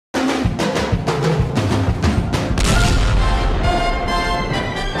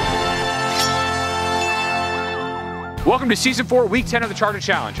Welcome to Season 4, Week 10 of the Charger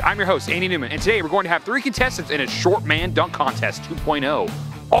Challenge. I'm your host, Andy Newman, and today we're going to have 3 contestants in a Short Man Dunk Contest 2.0.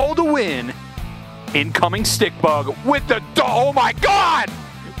 All to win, incoming stick bug with the oh my God!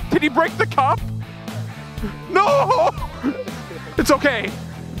 Did he break the cup? No! It's okay.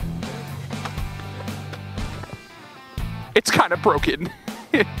 It's kind of broken.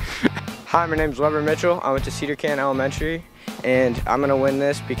 Hi, my name is Weber Mitchell. I went to Cedar Can Elementary, and I'm gonna win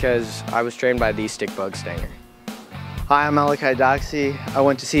this because I was trained by the stick bug Stanger. Hi, I'm Malachi Doxey. I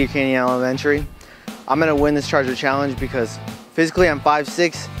went to Cedar Canyon Elementary. I'm gonna win this Charger Challenge because physically I'm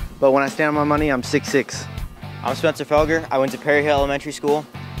 5'6", but when I stand on my money, I'm 6'6". I'm Spencer Felger. I went to Perry Hill Elementary School,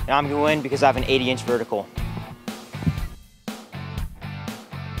 and I'm gonna win because I have an 80-inch vertical.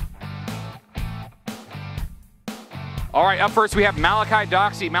 All right, up first we have Malachi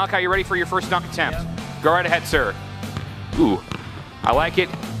Doxey. Malachi, you ready for your first dunk attempt? Yep. Go right ahead, sir. Ooh, I like it.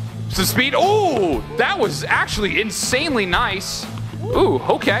 Some speed. Ooh, that was actually insanely nice. Ooh,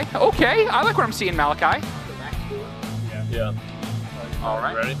 okay, okay. I like what I'm seeing, Malachi. Yeah. All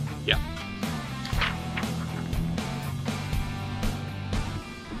right. Ready? Yeah.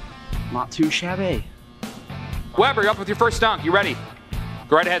 Not too shabby. Weber, you're up with your first dunk. You ready?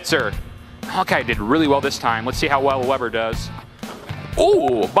 Go right ahead, sir. Malachi did really well this time. Let's see how well Weber does.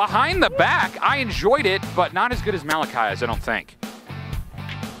 Ooh, behind the back. I enjoyed it, but not as good as Malachi's, I don't think.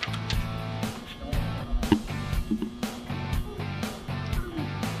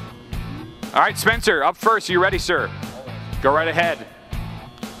 All right, Spencer, up first. Are you ready, sir? Go right ahead.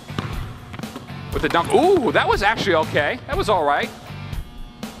 With the dunk. Ooh, that was actually okay. That was all right.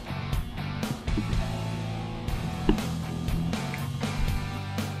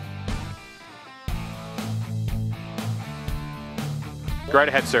 Go right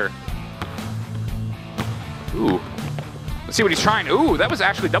ahead, sir. Ooh. Let's see what he's trying. Ooh, that was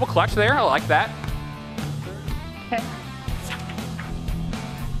actually double clutch there. I like that. Okay.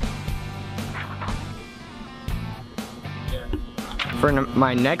 For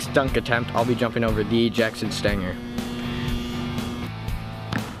my next dunk attempt, I'll be jumping over the Jackson Stanger.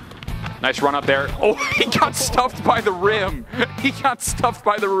 Nice run up there. Oh, he got stuffed by the rim. He got stuffed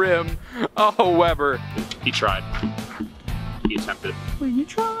by the rim. Oh, Weber. He tried. He attempted. When you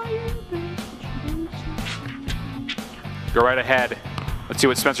try your best. Go right ahead. Let's see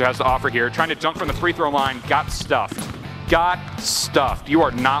what Spencer has to offer here. Trying to dunk from the free throw line. Got stuffed. Got stuffed. You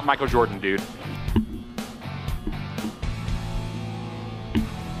are not Michael Jordan, dude.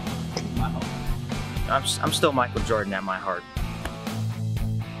 I'm still Michael Jordan at my heart.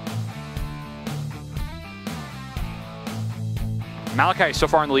 Malachi is so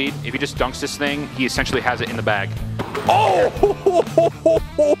far in the lead. If he just dunks this thing, he essentially has it in the bag. Oh!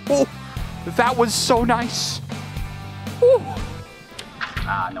 That was so nice. Woo.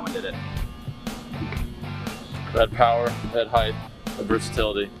 Ah, no one did it. That power, that height, that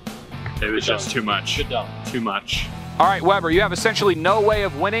versatility. It was just too much. Good dunk. Too much. All right, Weber, you have essentially no way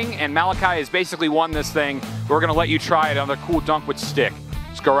of winning, and Malachi has basically won this thing. We're going to let you try it on the cool dunk with stick.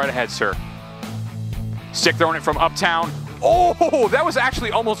 Just go right ahead, sir. Stick throwing it from uptown. Oh, that was actually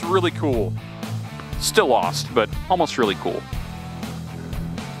almost really cool. Still lost, but almost really cool.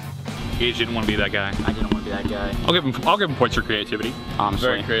 Gage didn't want to be that guy. I didn't want to be that guy. I'll give him points for creativity. Honestly.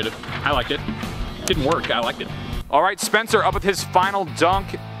 Very creative. I liked it. Didn't work. I liked it. All right, Spencer up with his final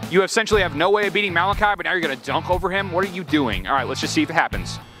dunk. You essentially have no way of beating Malachi, but now you're going to dunk over him? What are you doing? All right, let's just see if it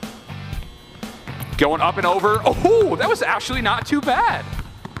happens. Going up and over. Oh, that was actually not too bad.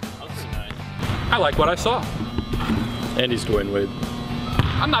 That was pretty nice. I like what I saw. And he's Dwayne Wade.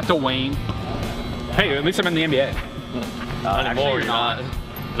 I'm not Dwayne. Hey, at least I'm in the NBA. Not anymore, you're not.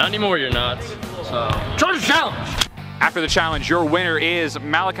 Not anymore, you're not. So. Charger Challenge! After the challenge, your winner is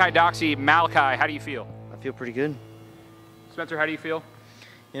Malachi Doxey. Malachi, how do you feel? I feel pretty good. Spencer, how do you feel?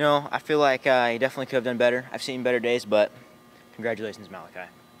 You know, I feel like he definitely could have done better. I've seen better days, but congratulations, Malachi.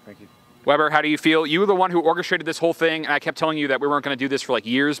 Thank you. Weber, how do you feel? You were the one who orchestrated this whole thing, and I kept telling you that we weren't going to do this for like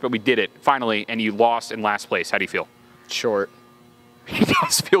years, but we did it, finally, and you lost in last place. How do you feel? Short. He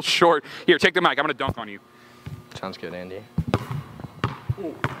does feel short. Here, take the mic. I'm going to dunk on you. Sounds good, Andy.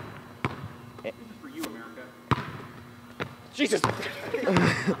 Ooh. This is for you, America. Jesus! That's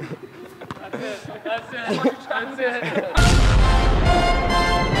it. That's it. That's it.